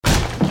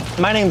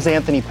My name's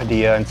Anthony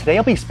Padilla, and today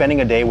I'll be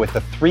spending a day with the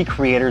three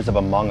creators of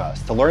Among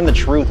Us to learn the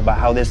truth about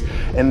how this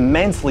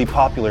immensely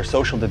popular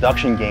social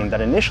deduction game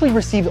that initially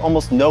received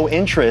almost no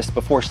interest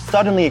before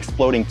suddenly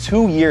exploding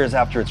 2 years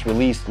after its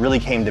release really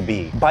came to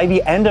be. By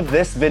the end of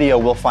this video,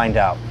 we'll find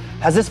out.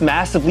 Has this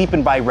massive leap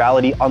in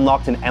virality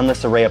unlocked an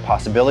endless array of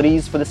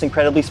possibilities for this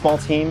incredibly small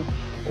team?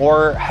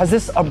 Or has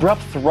this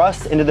abrupt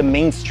thrust into the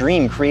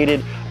mainstream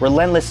created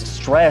relentless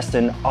stress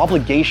and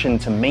obligation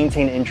to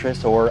maintain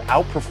interest or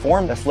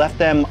outperform that's left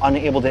them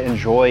unable to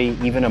enjoy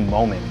even a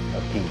moment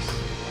of peace?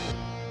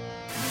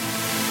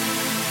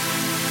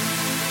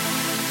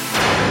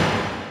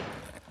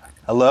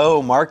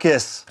 Hello,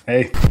 Marcus.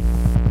 Hey.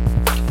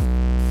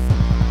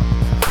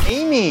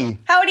 Amy.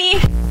 Howdy.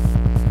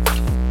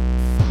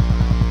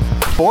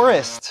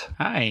 Forrest.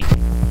 Hi.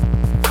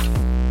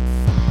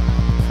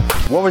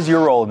 What was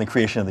your role in the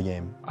creation of the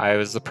game? I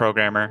was the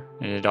programmer.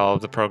 I did all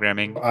of the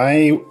programming.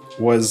 I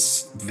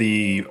was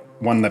the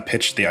one that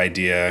pitched the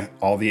idea,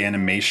 all the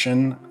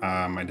animation.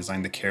 I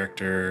designed the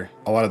character,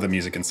 a lot of the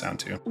music and sound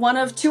too. One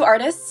of two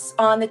artists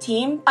on the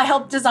team. I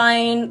helped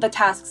design the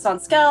tasks on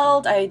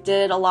Skeld. I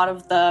did a lot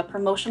of the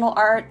promotional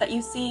art that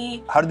you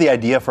see. How did the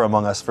idea for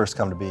Among Us first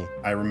come to be?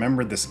 I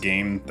remembered this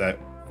game that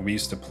we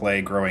used to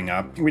play growing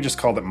up. We just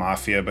called it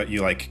Mafia, but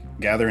you like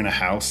gather in a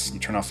house, you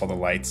turn off all the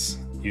lights,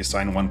 you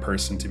assign one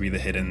person to be the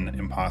hidden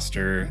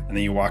imposter, and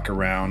then you walk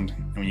around,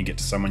 and when you get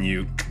to someone,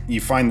 you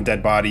find the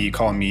dead body, you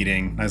call a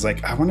meeting. And I was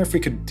like, I wonder if we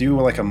could do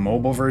like a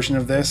mobile version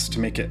of this to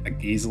make it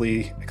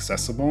easily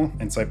accessible.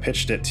 And so I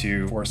pitched it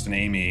to Forrest and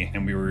Amy,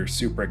 and we were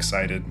super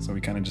excited, so we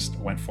kind of just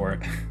went for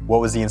it.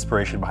 What was the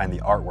inspiration behind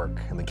the artwork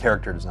and the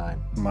character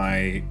design?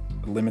 My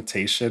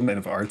limitation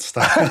of art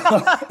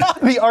style.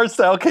 The art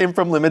style came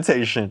from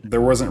limitation. There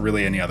wasn't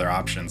really any other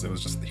options. It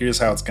was just, here's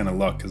how it's gonna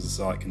look, because this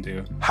is all I can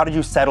do. How did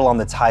you settle on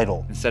the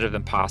title? Instead of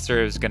imposter,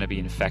 it was going to be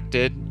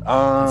infected.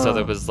 So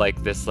there was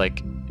like this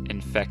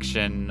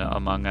infection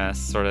among us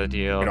sort of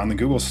deal. On the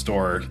Google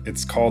store,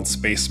 it's called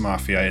Space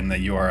Mafia in the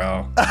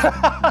URL.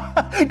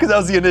 Because that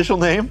was the initial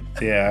name?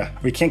 Yeah,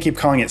 we can't keep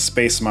calling it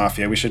Space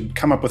Mafia. We should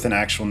come up with an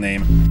actual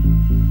name.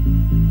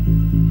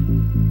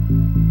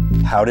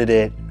 How did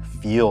it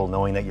feel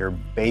knowing that your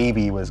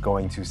baby was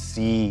going to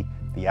see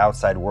the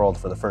outside world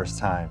for the first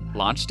time?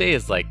 Launch day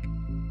is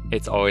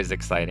it's always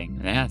exciting.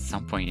 And then at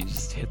some point you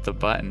just hit the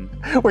button.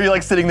 Were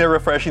you sitting there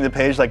refreshing the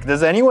page like,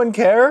 does anyone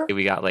care?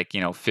 We got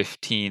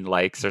 15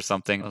 likes or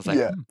something. I was like,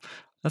 yeah.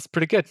 That's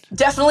pretty good.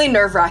 Definitely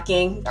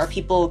nerve-wracking. Are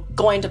people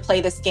going to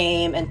play this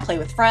game and play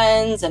with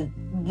friends and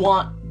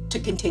want to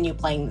continue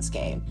playing this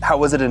game? How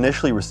was it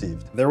initially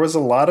received? There was a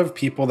lot of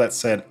people that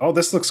said, oh,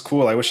 this looks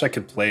cool. I wish I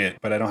could play it,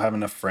 but I don't have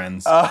enough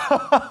friends.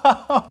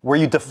 Were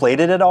you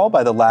deflated at all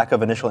by the lack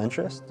of initial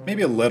interest?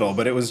 Maybe a little,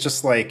 but it was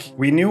just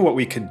we knew what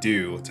we could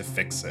do to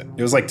fix it.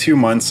 It was 2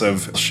 months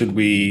of, should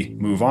we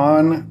move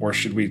on or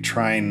should we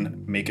try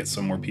and make it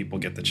so more people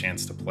get the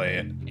chance to play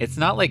it? It's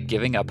not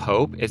giving up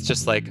hope. It's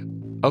just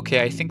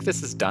okay, I think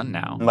this is done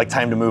now.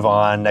 Time to move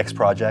on, next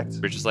project?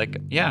 We're just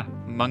yeah,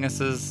 Among Us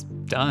is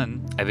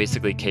done. I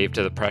basically caved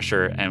to the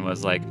pressure and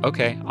was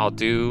okay, I'll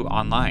do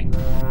online.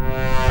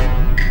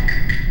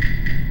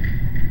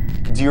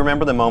 Do you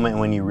remember the moment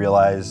when you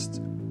realized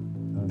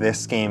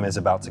this game is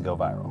about to go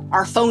viral?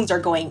 Our phones are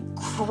going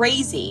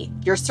crazy.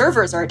 Your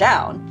servers are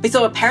down.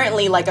 So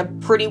apparently a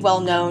pretty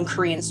well-known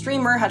Korean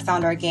streamer had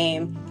found our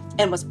game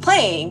and was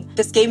playing.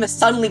 This game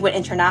suddenly went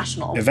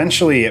international.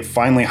 Eventually, it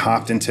finally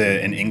hopped into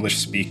an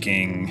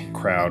English-speaking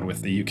crowd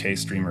with the UK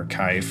streamer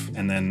Kaif,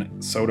 and then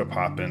Soda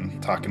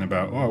Poppin' talking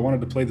about, oh, I wanted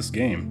to play this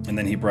game. And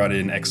then he brought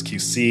in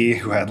XQC,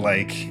 who had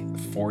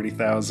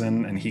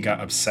 40,000, and he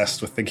got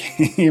obsessed with the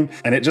game.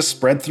 And it just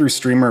spread through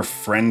streamer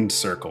friend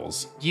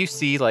circles. You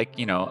see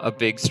a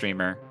big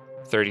streamer,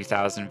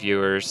 30,000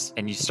 viewers,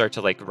 and you start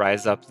to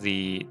rise up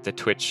the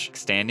Twitch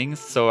standings.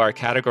 So our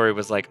category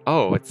was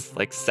oh, it's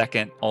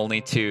second only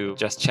to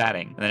Just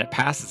Chatting, and then it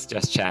passes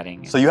Just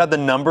Chatting. So you had the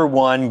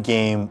 #1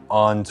 game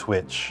on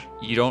Twitch.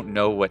 You don't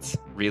know what's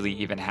really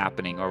even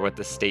happening or what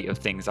the state of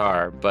things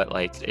are, but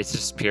it's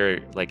just pure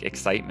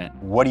excitement.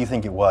 What do you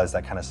think it was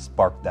that kind of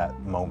sparked that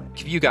moment?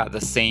 If you got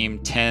the same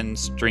 10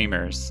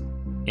 streamers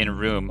in a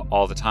room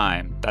all the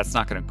time, that's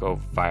not going to go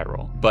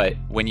viral. But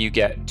when you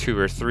get 2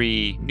 or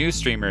 3 new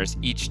streamers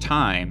each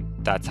time,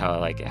 that's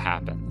how it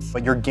happens.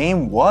 But your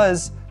game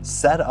was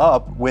set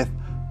up with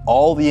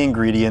all the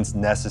ingredients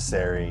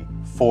necessary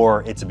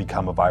for it to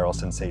become a viral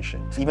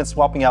sensation. Even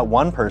swapping out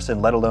one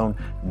person, let alone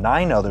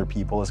 9 other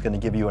people, is going to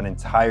give you an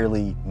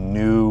entirely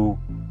new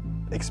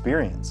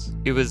experience.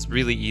 It was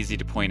really easy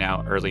to point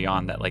out early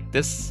on that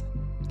this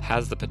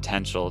has the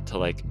potential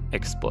to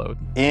explode.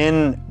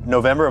 In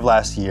November of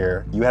last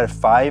year, you had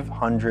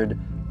 500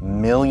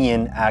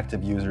 million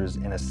active users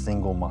in a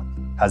single month.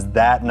 Has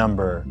that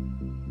number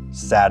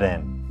sat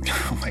in?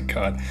 Oh my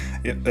God.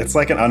 It's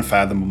an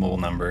unfathomable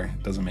number.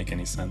 It doesn't make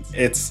any sense.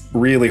 It's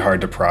really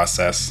hard to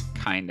process.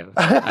 Kind of.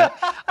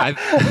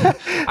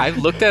 I've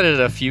looked at it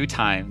a few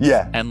times.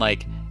 Yeah. And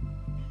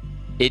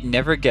It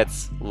never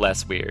gets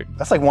less weird.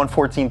 That's like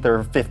 1/14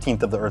 or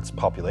 15th of the Earth's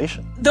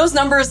population. Those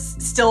numbers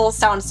still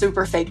sound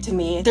super fake to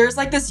me. There's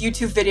like this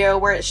YouTube video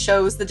where it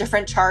shows the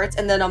different charts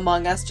and then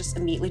Among Us just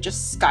immediately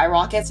just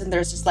skyrockets and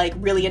there's just like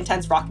really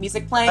intense rock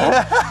music playing.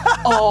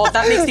 Oh,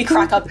 that makes me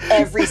crack up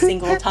every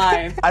single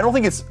time. I don't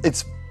think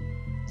it's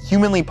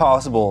humanly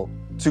possible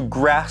to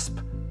grasp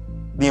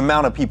the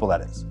amount of people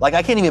that is. Like,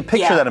 I can't even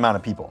picture that amount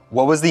of people.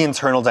 What was the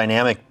internal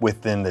dynamic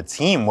within the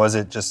team?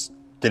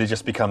 Did it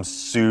just become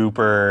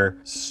super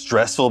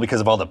stressful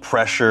because of all the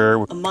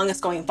pressure? Among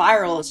Us going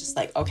viral is just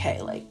like, okay,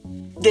 like,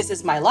 this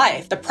is my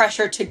life. The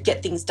pressure to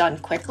get things done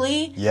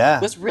quickly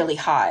was really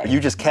high. You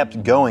just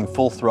kept going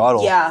full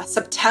throttle. Yeah,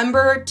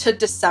 September to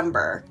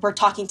December. We're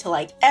talking to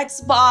like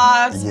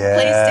Xbox,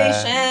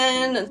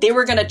 PlayStation. They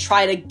were gonna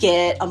try to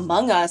get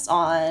Among Us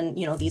on,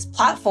 these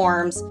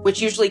platforms,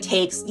 which usually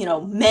takes,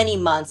 many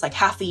months, like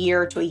half a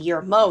year to a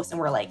year most. And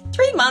we're like,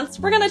 3 months,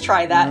 we're gonna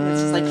try that. And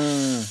it's just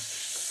like...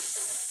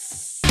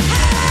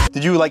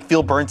 Did you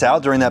feel burnt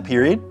out during that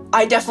period?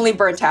 I definitely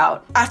burnt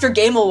out. After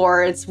Game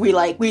Awards,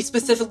 we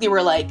specifically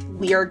were like,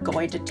 we are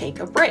going to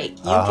take a break.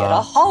 You get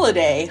a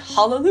holiday.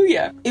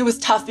 Hallelujah. It was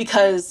tough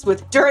because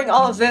during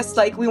all of this,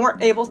 we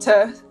weren't able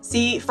to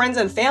see friends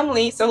and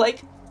family. So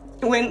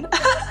when,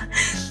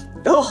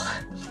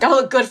 gotta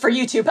look good for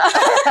YouTube.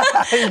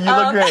 You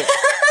look great.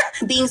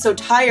 Being so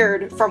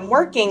tired from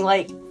working,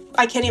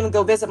 I can't even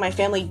go visit my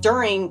family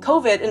during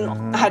COVID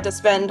and I had to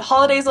spend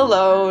holidays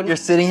alone. You're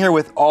sitting here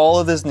with all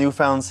of this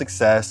newfound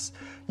success.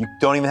 You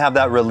don't even have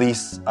that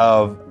release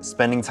of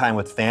spending time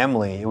with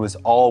family. It was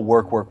all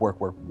work, work, work,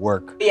 work,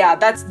 work. Yeah,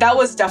 that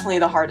was definitely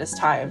the hardest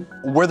time.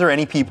 Were there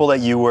any people that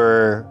you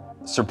were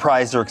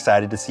surprised or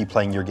excited to see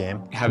playing your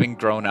game? Having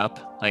grown up,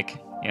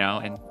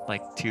 in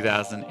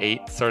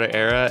 2008 sort of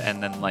era,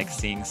 and then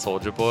seeing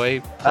Soulja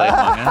Boy play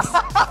Among Us,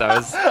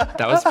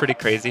 that was pretty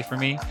crazy for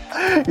me.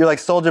 You're like,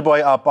 Soulja Boy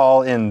up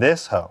all in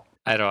this hoe.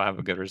 I don't have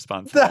a good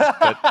response to that,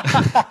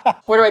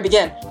 but where do I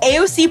begin?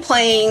 AOC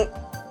playing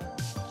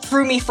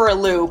threw me for a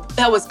loop.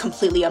 That was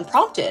completely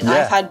unprompted. Yeah.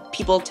 I've had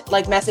people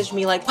message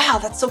me wow,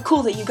 that's so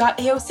cool that you got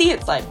AOC.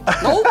 It's like,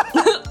 nope.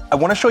 I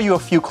want to show you a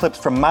few clips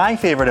from my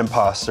favorite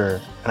imposter,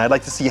 and I'd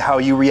like to see how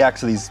you react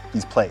to these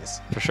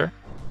plays. For sure.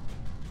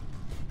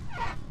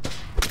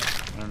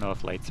 I don't know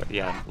if lights are,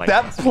 lights.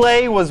 That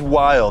play was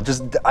wild.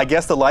 I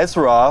guess the lights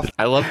were off.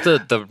 I love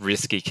the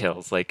risky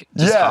kills.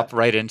 Just hop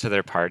right into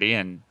their party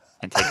and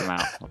take them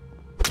out.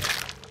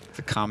 It's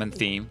a common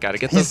theme. Got to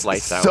get those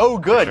lights out. So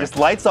good. Sure. Just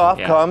lights off,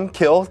 come,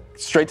 kill,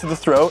 straight to the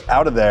throat,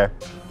 out of there.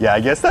 Yeah,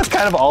 I guess that's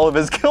kind of all of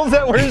his kills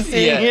that we're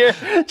seeing here.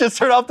 Just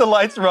turn off the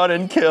lights, run,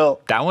 and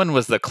kill. That one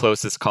was the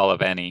closest call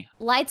of any.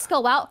 Lights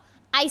go out.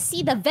 I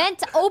see the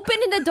vent open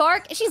in the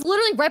dark. She's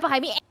literally right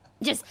behind me.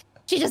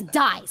 She just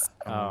dies.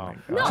 Oh,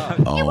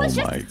 no, it was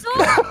just so...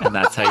 And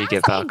that's how you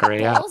get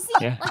Valkyrie out.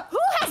 Yeah. Who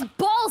has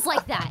balls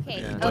like that?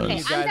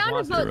 Okay, I'm down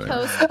to vote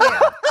Toast.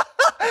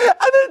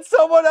 And then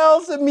someone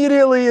else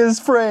immediately is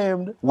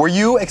framed. Were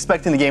you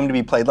expecting the game to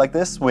be played like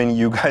this when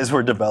you guys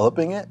were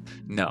developing it?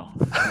 No.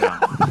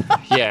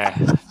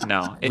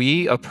 No.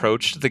 We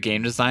approached the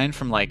game design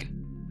from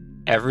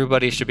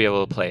everybody should be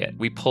able to play it.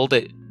 We pulled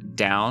it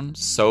down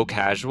so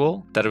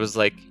casual that it was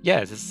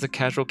this is a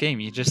casual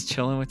game. You're just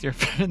chilling with your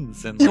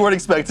friends. And you weren't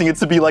expecting it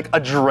to be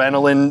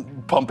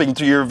adrenaline pumping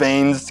through your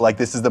veins.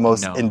 This is the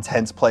most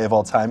intense play of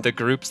all time. The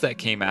groups that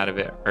came out of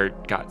it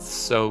got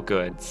so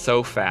good,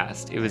 so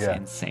fast. It was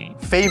insane.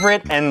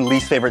 Favorite and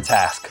least favorite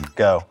task?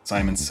 Go.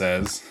 Simon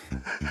Says.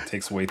 It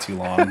takes way too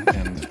long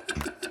and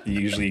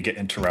you usually get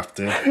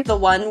interrupted. The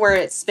one where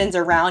it spins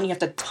around, you have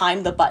to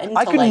time the button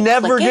I could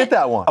never get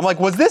that one. I'm like,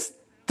 was this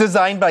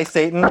designed by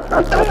Satan?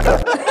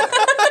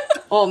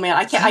 Oh man,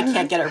 I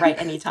can't get it right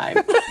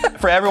anytime.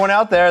 For everyone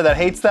out there that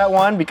hates that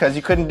one because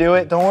you couldn't do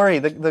it, don't worry,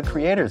 the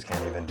creators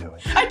can't even do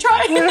it. I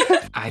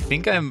tried. I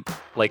think I'm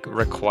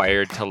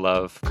required to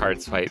love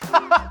Card Swipe.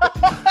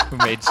 Who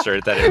made sure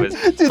that it was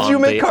Did you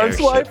make Card airship.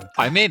 Swipe?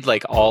 I made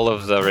all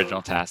of the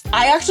original tasks.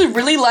 I actually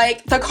really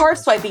like the card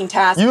swiping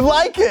task. You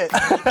like it?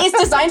 It's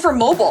designed for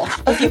mobile.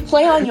 If you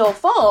play on your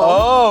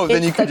phone.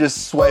 Then you can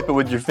just swipe it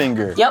with your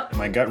finger. Yep.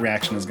 My gut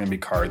reaction is going to be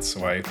Card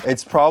Swipe.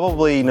 It's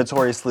probably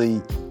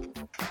notoriously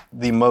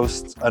the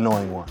most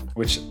annoying one.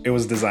 Which it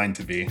was designed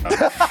to be.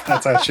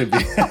 That's how it should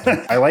be.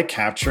 I like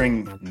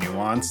capturing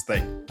nuance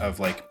of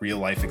real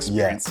life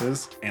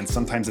experiences, and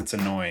sometimes it's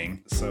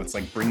annoying. So it's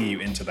bringing you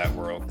into that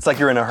world. It's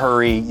you're in a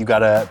hurry, you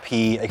gotta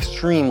pee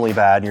extremely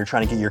bad, and you're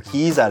trying to get your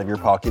keys out of your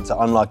pocket to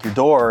unlock your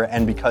door,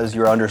 and because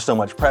you're under so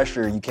much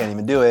pressure, you can't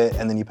even do it,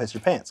 and then you piss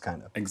your pants,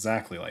 kind of.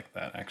 Exactly like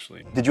that,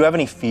 actually. Did you have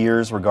any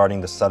fears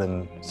regarding the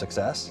sudden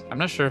success? I'm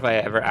not sure if I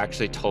ever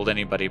actually told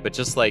anybody, but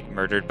just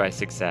murdered by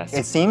success.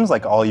 It seems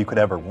like all you could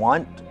ever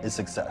want is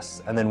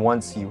success. And then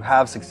once you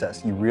have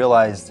success, you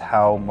realize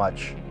how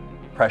much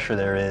pressure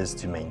there is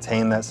to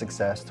maintain that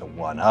success, to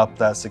one-up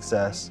that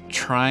success.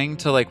 Trying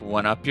to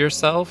one-up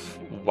yourself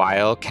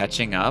while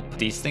catching up,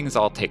 these things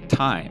all take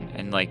time.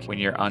 And when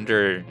you're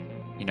under,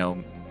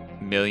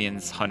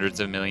 millions, hundreds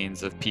of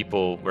millions of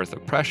people worth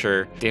of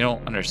pressure, they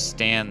don't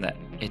understand that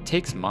it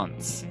takes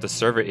months. The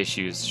server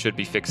issues should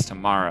be fixed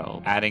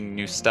tomorrow. Adding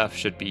new stuff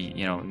should be,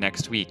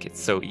 next week.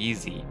 It's so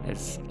easy.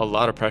 It's a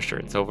lot of pressure.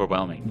 It's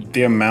overwhelming.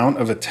 The amount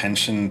of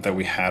attention that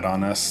we had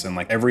on us, and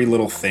like every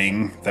little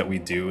thing that we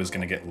do is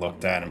going to get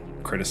looked at and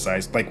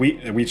criticized. Like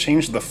we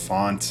changed the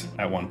font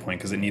at one point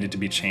because it needed to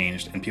be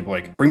changed, and people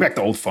like, bring back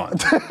the old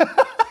font.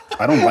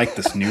 I don't like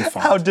this new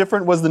font. How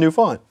different was the new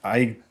font?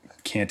 I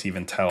can't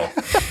even tell.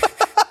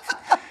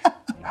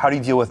 How do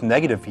you deal with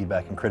negative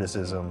feedback and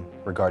criticism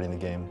regarding the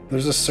game?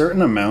 There's a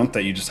certain amount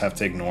that you just have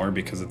to ignore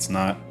because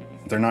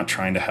they're not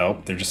trying to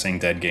help. They're just saying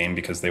dead game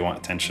because they want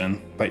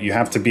attention. But you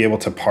have to be able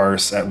to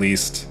parse at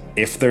least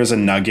if there's a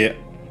nugget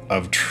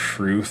of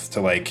truth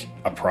to like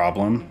a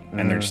problem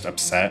and they're just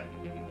upset.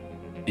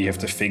 You have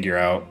to figure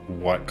out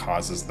what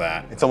causes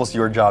that. It's almost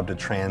your job to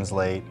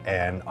translate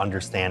and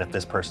understand if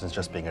this person's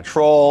just being a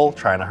troll,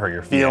 trying to hurt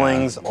your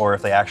feelings, or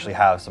if they actually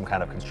have some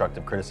kind of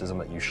constructive criticism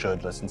that you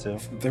should listen to.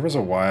 There was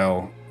a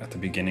while at the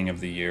beginning of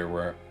the year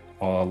where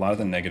a lot of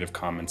the negative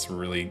comments were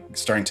really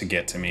starting to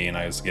get to me, and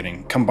I was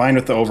getting, combined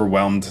with the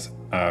overwhelmed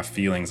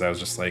feelings, I was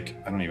just like,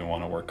 I don't even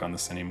want to work on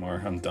this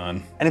anymore. I'm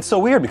done. And it's so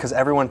weird because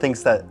everyone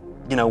thinks that,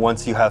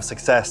 once you have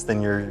success,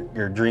 then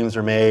your dreams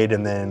are made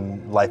and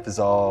then life is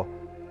all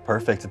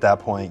perfect at that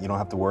point. You don't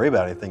have to worry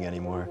about anything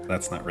anymore.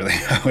 That's not really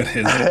how it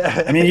is.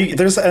 I mean,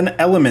 there's an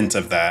element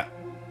of that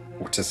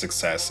to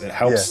success. It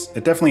helps. Yeah.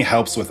 It definitely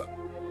helps with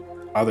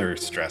other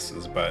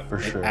stresses, but for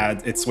sure,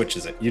 it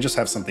switches it. You just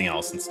have something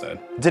else instead.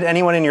 Did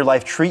anyone in your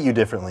life treat you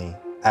differently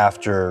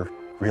after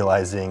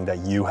realizing that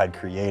you had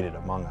created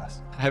Among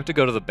Us? I have to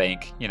go to the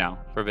bank,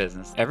 for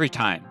business. Every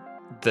time,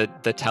 the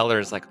teller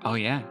is like, oh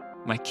yeah,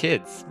 my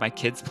kids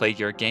play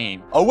your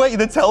game. Oh wait,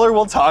 the teller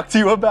will talk to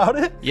you about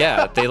it?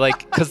 Yeah, they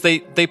because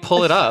they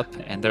pull it up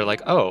and they're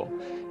like, oh,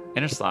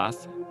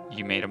 Innersloth,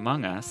 you made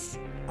Among Us.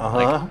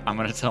 Like, I'm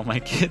gonna tell my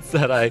kids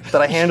that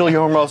I handle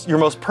your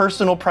most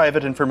personal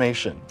private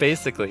information.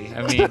 Basically,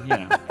 I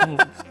mean,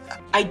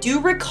 I do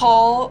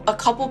recall a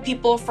couple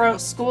people from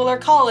school or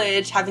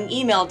college having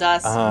emailed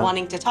us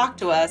wanting to talk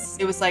to us.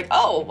 It was like,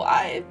 oh,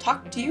 I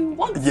talked to you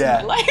once in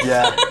my life.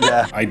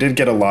 Yeah. I did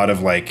get a lot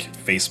of like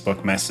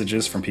Facebook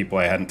messages from people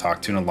I hadn't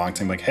talked to in a long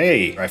time. Like,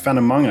 hey, I found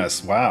Among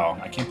Us. Wow,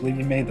 I can't believe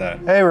you made that.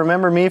 Hey,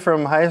 remember me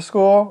from high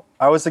school?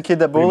 I was the kid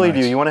that bullied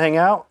you. You want to hang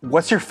out?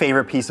 What's your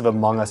favorite piece of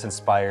Among Us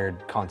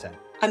inspired content?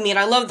 I mean,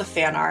 I love the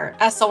fan art.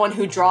 As someone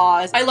who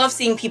draws, I love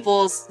seeing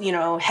people's,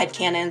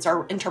 headcanons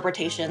or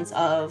interpretations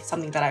of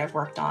something that I have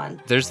worked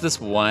on. There's this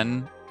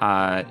one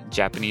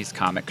Japanese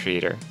comic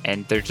creator,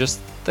 and they're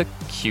just the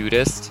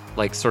cutest,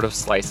 like, sort of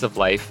slice of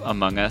life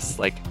Among Us,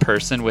 like,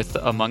 person with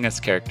the Among Us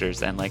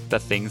characters and, like, the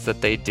things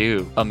that they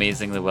do.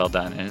 Amazingly well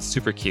done, and it's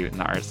super cute, and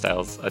the art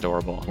style's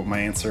adorable. Well, my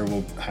answer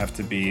will have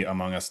to be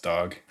Among Us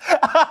dog.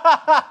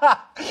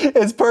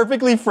 It's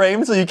perfectly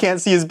framed so you can't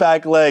see his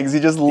back legs. He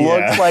just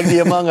looks like the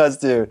Among Us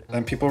dude.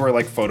 And people were,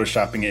 like,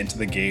 photoshopping it into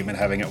the game and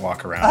having it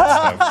walk around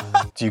and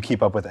stuff. Do you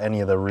keep up with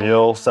any of the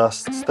real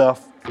sus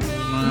stuff?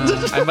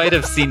 I might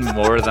have seen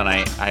more than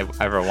I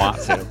ever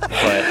want to,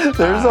 but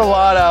there's a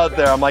lot out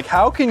there. I'm like,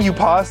 how can you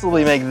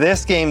possibly make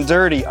this game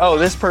dirty? Oh,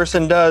 this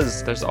person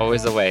does. There's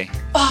always a way.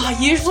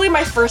 Usually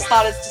my first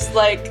thought is just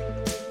like,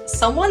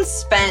 someone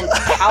spent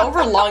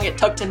however long it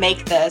took to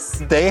make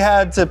this. They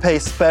had to pay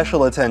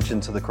special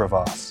attention to the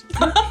crevasse.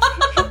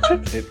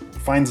 It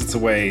finds its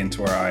way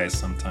into our eyes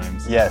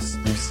sometimes. Yes,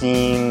 you've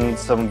seen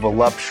some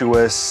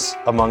voluptuous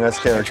Among Us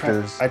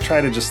characters. I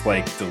try to just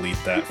like delete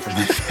that from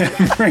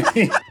my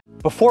memory.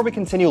 Before we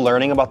continue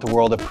learning about the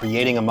world of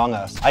creating Among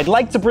Us, I'd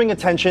like to bring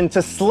attention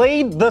to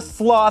Slade the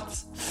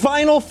Sloth's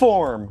final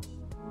form.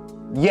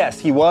 Yes,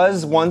 he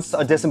was once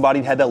a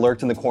disembodied head that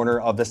lurked in the corner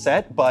of the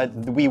set, but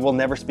we will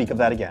never speak of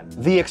that again.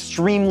 The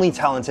extremely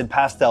talented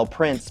Pastel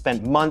Prince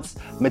spent months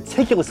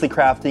meticulously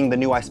crafting the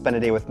new I Spent a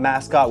Day with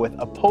mascot with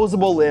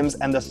opposable limbs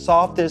and the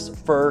softest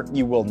fur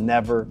you will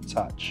never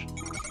touch.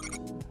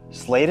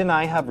 Slade and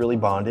I have really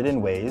bonded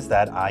in ways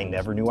that I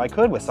never knew I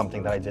could with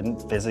something that I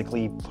didn't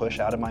physically push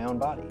out of my own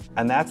body.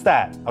 And that's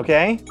that,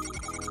 okay?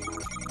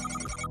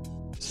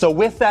 So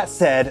with that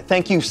said,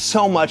 thank you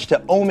so much to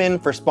Omen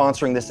for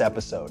sponsoring this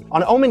episode.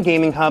 On Omen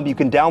Gaming Hub, you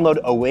can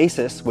download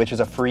Oasis, which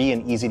is a free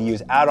and easy to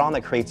use add-on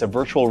that creates a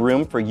virtual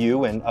room for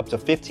you and up to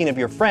 15 of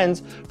your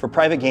friends for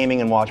private gaming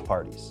and watch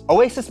parties.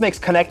 Oasis makes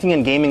connecting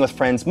and gaming with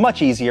friends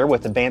much easier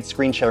with advanced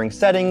screen sharing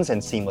settings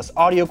and seamless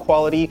audio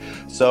quality,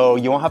 so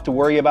you won't have to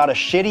worry about a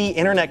shitty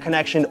internet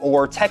connection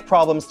or tech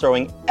problems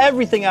throwing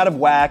everything out of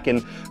whack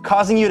and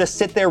causing you to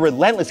sit there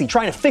relentlessly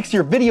trying to fix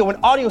your video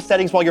and audio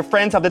settings while your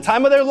friends have the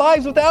time of their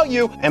lives without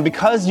you. And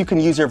because you can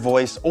use your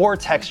voice or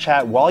text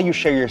chat while you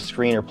share your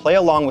screen or play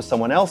along with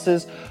someone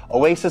else's,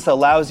 Oasis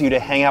allows you to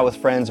hang out with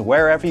friends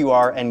wherever you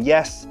are, and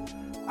yes,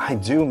 I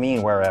do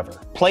mean wherever.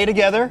 Play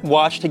together,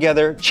 watch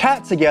together,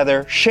 chat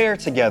together, share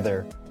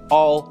together,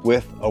 all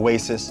with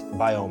Oasis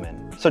by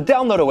Omen. So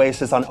download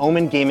Oasis on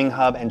Omen Gaming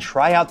Hub and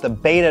try out the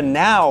beta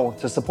now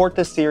to support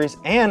this series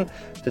and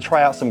to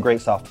try out some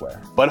great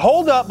software. But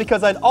hold up,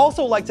 because I'd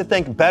also like to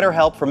thank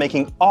BetterHelp for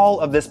making all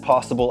of this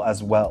possible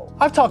as well.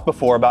 I've talked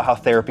before about how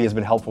therapy has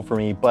been helpful for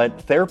me,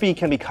 but therapy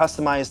can be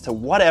customized to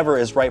whatever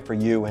is right for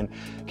you and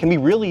can be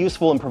really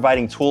useful in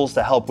providing tools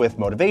to help with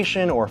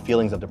motivation or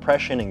feelings of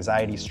depression,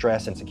 anxiety,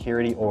 stress,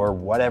 insecurity, or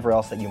whatever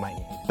else that you might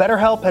need.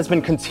 BetterHelp has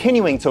been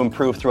continuing to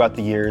improve throughout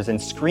the years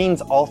and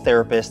screens all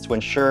therapists to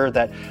ensure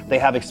that they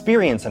have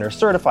experience and are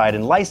certified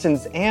and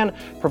licensed, and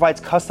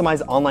provides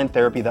customized online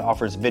therapy that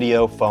offers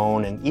video,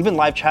 phone, and even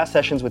live chat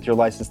sessions with your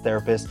licensed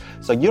therapist,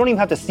 so you don't even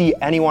have to see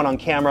anyone on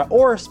camera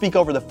or speak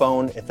over the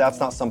phone if that's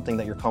not something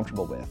that you're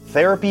comfortable with.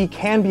 Therapy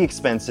can be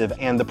expensive,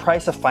 and the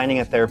price of finding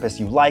a therapist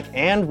you like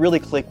and really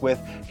click with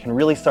can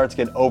really start to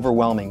get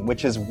overwhelming,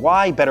 which is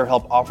why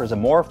BetterHelp offers a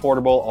more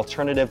affordable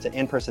alternative to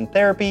in-person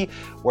therapy,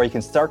 where you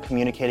can start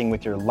communicating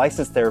with your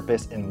licensed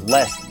therapist in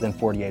less than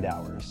 48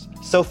 hours.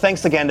 So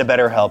thanks again to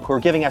BetterHelp, who are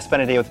giving I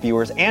Spend a Day with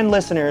viewers and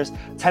listeners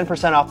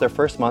 10% off their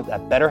first month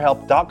at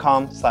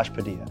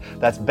betterhelp.com/Padilla.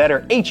 That's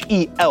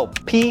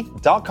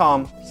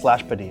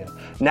betterhelp.com/Padilla.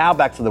 Now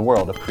back to the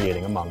world of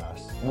creating Among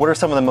Us. What are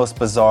some of the most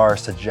bizarre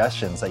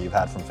suggestions that you've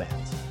had from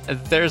fans?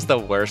 There's the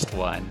worst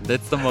one.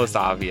 That's the most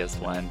obvious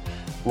one.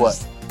 What?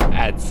 Just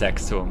add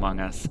sex to Among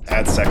Us.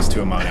 Add sex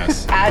to Among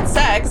Us. Add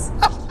sex.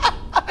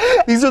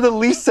 These are the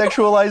least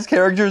sexualized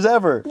characters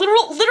ever.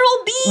 Literal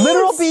beans.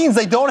 Literal beans,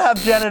 they don't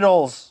have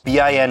genitals.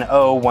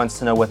 BINO wants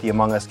to know what the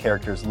Among Us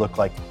characters look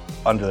like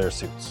under their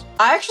suits.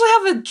 I actually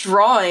have a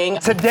drawing.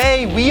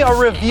 Today, we are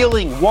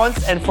revealing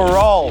once and for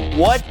all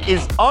what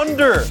is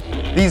under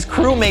these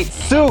crewmate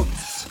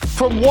suits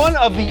from one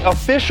of the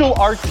official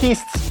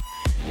artistes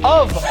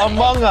of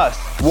Among Us.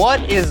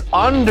 What is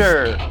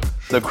under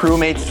the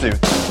crewmate suits?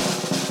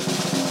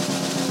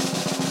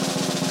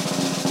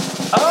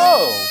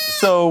 Oh,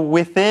 so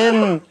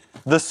within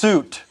the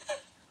suit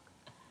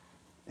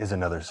is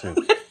another suit.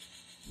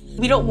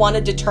 We don't want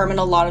to determine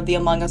a lot of the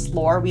Among Us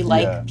lore. We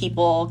like Yeah.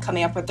 people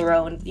coming up with their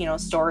own,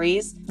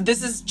 stories.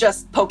 This is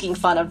just poking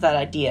fun of that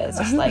idea. It's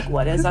just like,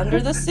 what is under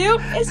the suit?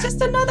 It's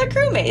just another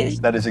crewmate.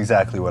 That is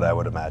exactly what I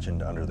would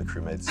imagine under the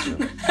crewmate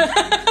suit.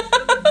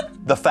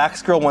 The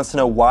Facts Girl wants to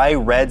know why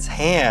Red's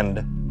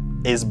hand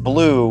is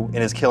blue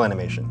in his kill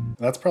animation.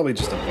 That's probably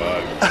just a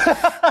bug.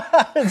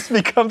 It's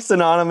become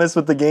synonymous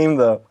with the game,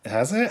 though.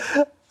 Has it?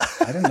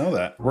 I didn't know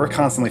that. We're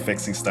constantly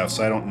fixing stuff,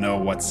 so I don't know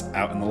what's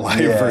out in the live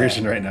Yeah.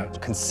 version right now.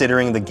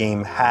 Considering the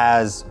game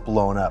has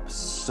blown up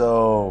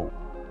so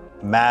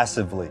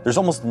massively, there's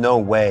almost no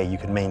way you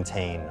can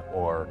maintain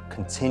or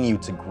continue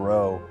to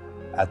grow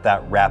at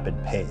that rapid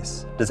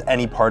pace. Does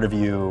any part of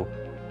you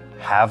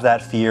have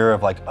that fear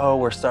of like, oh,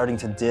 we're starting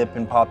to dip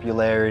in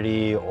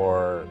popularity,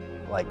 or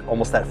like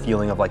almost that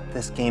feeling of like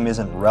this game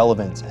isn't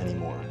relevant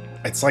anymore?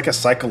 It's like a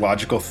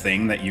psychological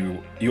thing that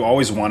you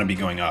always want to be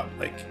going up.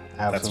 Like,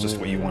 that's just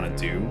what Absolutely. you want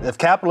to do. If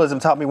capitalism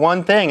taught me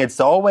one thing, it's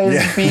to always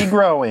Yeah. be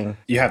growing.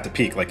 You have to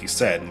peak, like you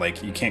said.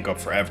 Like, you can't go up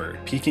forever.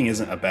 Peaking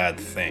isn't a bad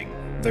thing.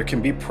 There can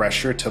be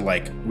pressure to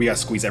like, we gotta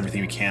squeeze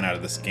everything we can out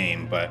of this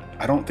game, but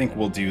I don't think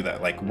we'll do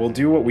that. Like, we'll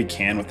do what we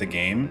can with the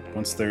game.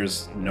 Once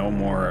there's no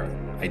more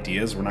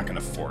ideas, we're not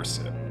gonna force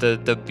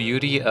it. The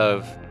beauty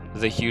of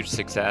the huge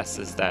success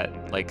is that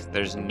like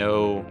there's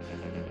no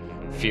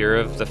fear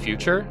of the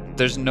future.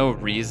 There's no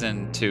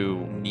reason to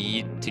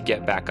need to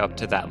get back up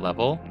to that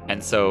level,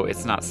 and so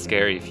it's not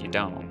scary if you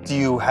don't. Do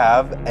you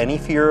have any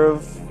fear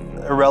of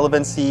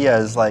irrelevancy,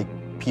 as like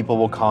people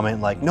will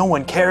comment like, no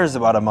one cares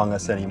about Among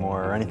Us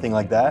anymore, or anything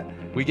like that?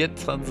 We get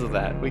tons of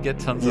that. We get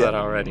tons Yeah. of that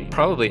already.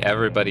 Probably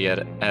everybody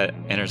at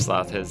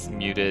Innersloth has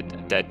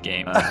muted Dead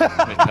Game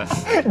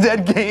because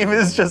Dead game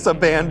is just a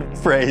banned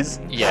phrase.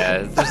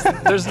 yeah,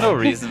 there's no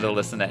reason to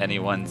listen to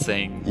anyone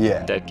saying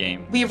Yeah. Dead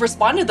Game. We've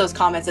responded to those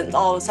comments, and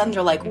all of a sudden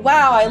they're like,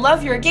 wow, I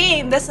love your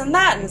game, this and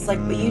that. And it's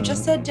like, but you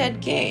just said dead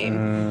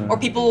game. Or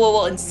people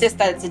will insist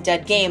that it's a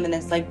dead game, and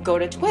it's like, go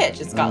to Twitch.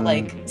 It's got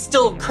like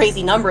still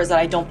crazy numbers that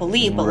I don't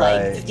believe, but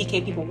Right. like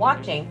 50K people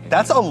watching.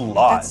 That's a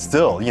lot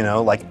still,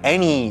 like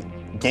any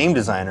game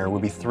designer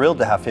would be thrilled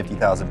to have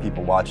 50,000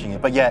 people watching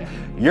it, but yet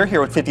you're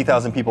here with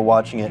 50,000 people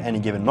watching it at any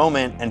given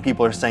moment, and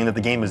people are saying that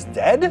the game is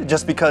dead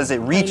just because it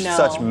reached know.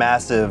 such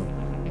massive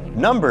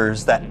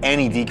numbers that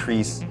any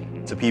decrease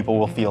to people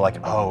will feel like,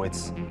 oh,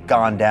 it's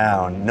gone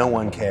down, no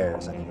one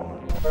cares anymore.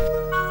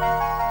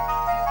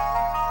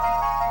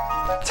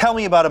 Tell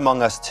me about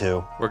Among Us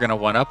 2. We're gonna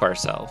one up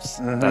ourselves.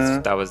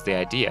 That was the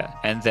idea.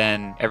 And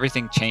then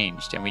everything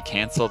changed, and we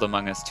canceled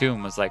Among Us 2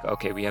 and was like,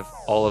 okay, we have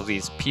all of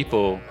these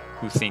people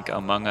who think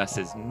Among Us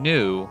is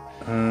new.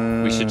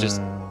 We should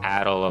just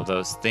add all of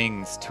those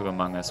things to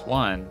Among Us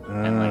 1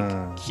 and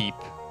like keep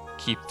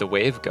the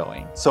wave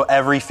going. So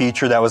every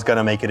feature that was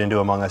gonna make it into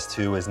Among Us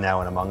 2 is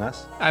now in Among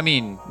Us? I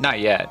mean, not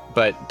yet,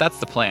 but that's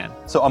the plan.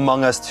 So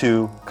Among Us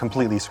 2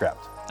 completely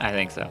scrapped. I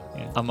think so.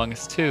 Yeah. Among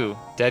Us 2,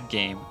 Dead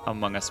Game,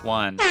 Among Us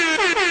 1.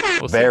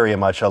 We'll see. Very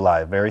much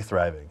alive, very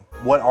thriving.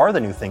 What are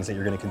the new things that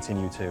you're going to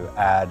continue to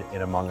add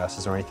in Among Us?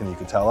 Is there anything you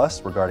could tell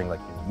us regarding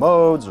like new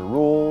modes or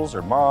rules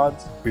or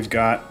mods? We've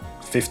got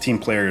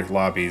 15-player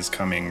lobbies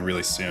coming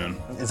really soon.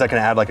 Is that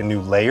going to add like a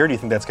new layer? Do you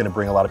think that's going to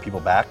bring a lot of people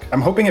back?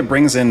 I'm hoping it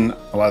brings in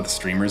a lot of the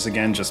streamers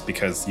again, just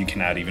because you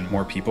can add even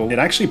more people. It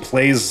actually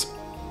plays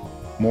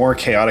more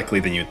chaotically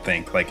than you'd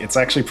think. Like, it's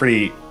actually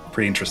pretty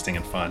interesting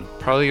and fun.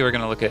 Probably we're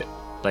gonna look at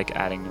like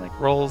adding like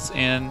roles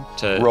in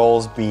to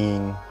Roles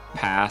being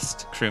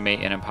past crewmate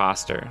and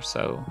imposter.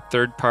 So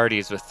third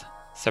parties with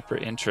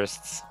separate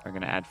interests are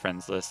going to add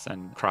friends lists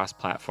and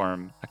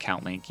cross-platform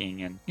account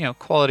linking and, you know,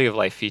 quality of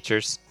life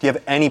features. Do you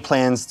have any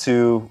plans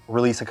to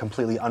release a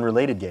completely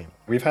unrelated game?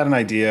 We've had an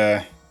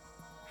idea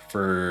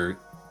for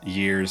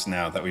years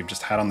now that we've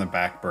just had on the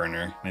back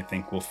burner, and I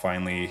think we'll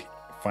finally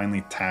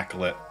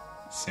tackle it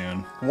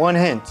soon. One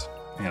hint.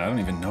 Man, I don't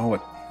even know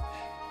what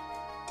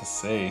to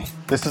say.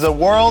 This is a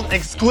world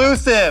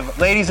exclusive,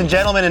 ladies and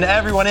gentlemen, and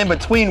everyone in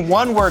between.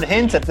 One-word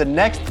hints at the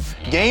next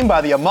game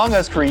by the Among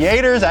Us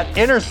creators at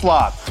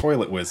Innerslot.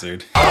 Toilet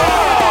Wizard.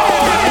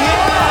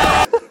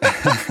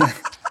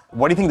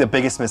 What do you think the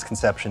biggest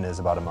misconception is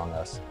about Among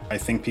Us? I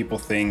think people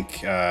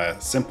think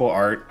simple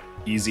art,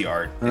 easy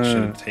art. It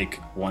should take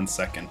 1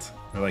 second.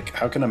 They're like,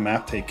 how can a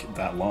map take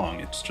that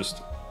long? It's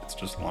just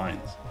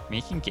lines.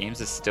 Making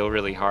games is still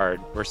really hard.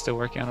 We're still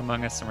working on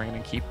Among Us, and we're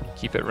going to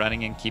keep it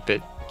running and keep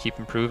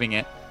improving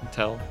it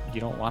until you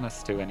don't want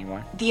us to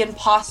anymore. The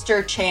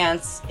imposter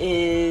chance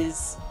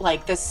is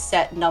like this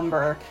set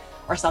number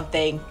or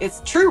something.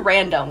 It's true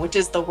random, which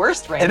is the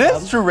worst random. It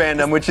is true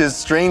random, which is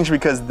strange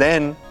because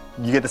then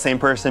you get the same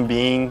person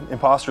being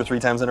imposter 3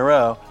 times in a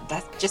row.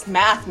 That's just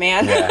math,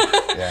 man.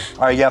 Yeah.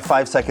 All right, you have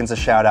 5 seconds to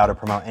shout out or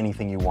promote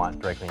anything you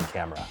want directly in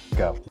camera.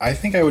 Go. I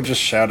think I would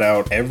just shout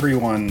out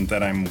everyone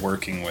that I'm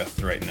working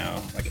with right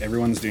now. Like,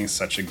 everyone's doing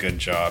such a good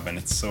job, and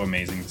it's so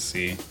amazing to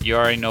see. You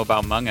already know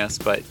about Among Us,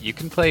 but you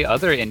can play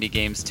other indie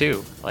games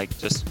too. Like,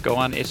 just go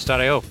on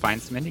itch.io,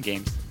 find some indie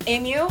games.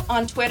 Amu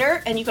on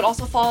Twitter, and you can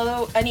also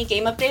follow any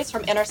game updates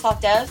from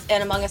Innerslot Devs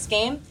and Among Us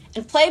Game,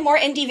 and play more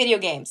indie video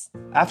games.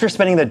 After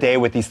spending the day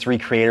with these 3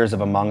 creators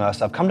of Among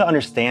Us, I've come to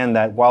understand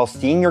that while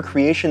seeing your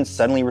creations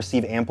suddenly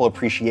receive ample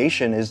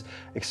appreciation is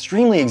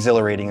extremely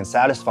exhilarating and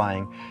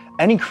satisfying,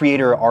 any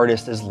creator or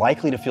artist is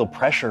likely to feel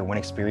pressure when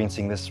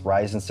experiencing this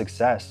rise in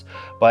success.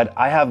 But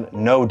I have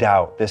no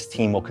doubt this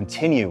team will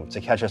continue to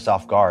catch us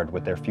off guard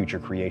with their future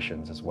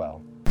creations as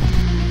well.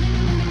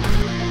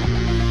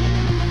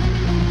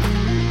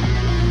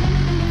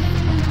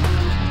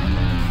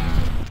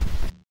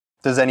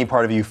 Does any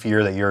part of you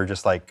fear that you're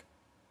just like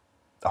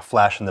a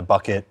flash in the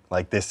bucket?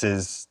 Like this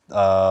is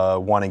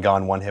one and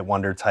gone, one hit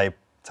wonder type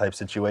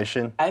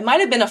situation? It might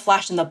have been a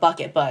flash in the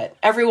bucket, but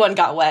everyone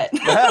got wet.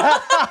 True,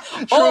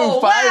 Oh,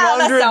 wow,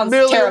 that 500 sounds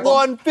million, terrible.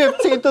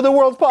 1/15 of the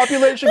world's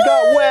population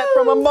got wet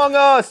from Among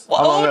Us.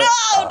 Oh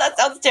no, that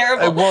sounds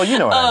terrible. Well, you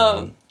know what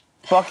I mean.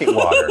 Bucket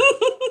water.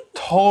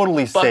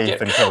 Totally safe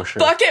and kosher.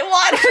 Bucket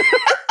water.